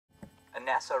A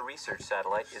NASA research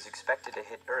satellite is expected to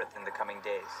hit Earth in the coming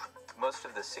days. Most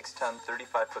of the 6-ton,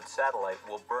 35-foot satellite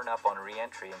will burn up on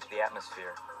re-entry into the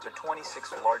atmosphere, but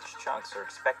 26 large chunks are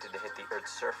expected to hit the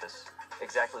Earth's surface.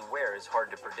 Exactly where is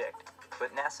hard to predict,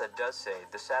 but NASA does say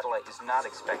the satellite is not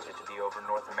expected to be over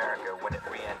North America when it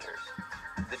re-enters.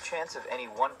 The chance of any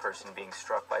one person being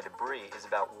struck by debris is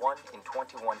about 1 in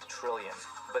 21 trillion,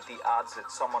 but the odds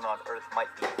that someone on Earth might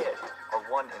be hit are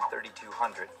 1 in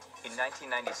 3,200. In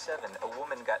 1997, a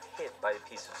woman got hit by a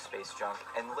piece of space junk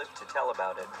and lived to tell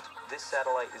about it. This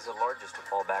satellite is the largest to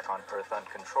fall back on Earth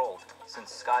uncontrolled since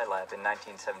Skylab in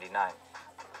 1979.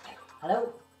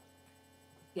 Hello?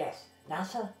 Yes,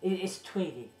 NASA? It's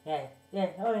Tweedy. I'm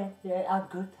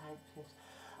good, thanks. Yes.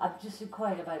 I'm just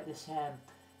inquiring about this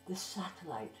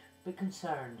satellite. A bit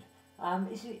concerned.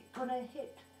 Is it gonna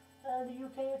hit the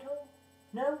UK at all?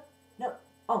 No? No?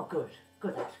 Oh, good.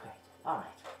 Good, that's great. All right,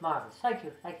 marvellous. Thank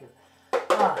you.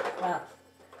 Ah, well,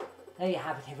 there you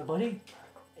have it, everybody.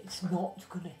 It's not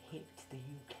gonna hit the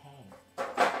UK.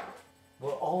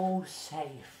 We're all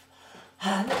safe.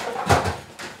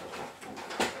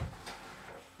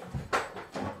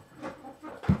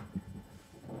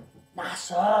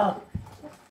 NASA!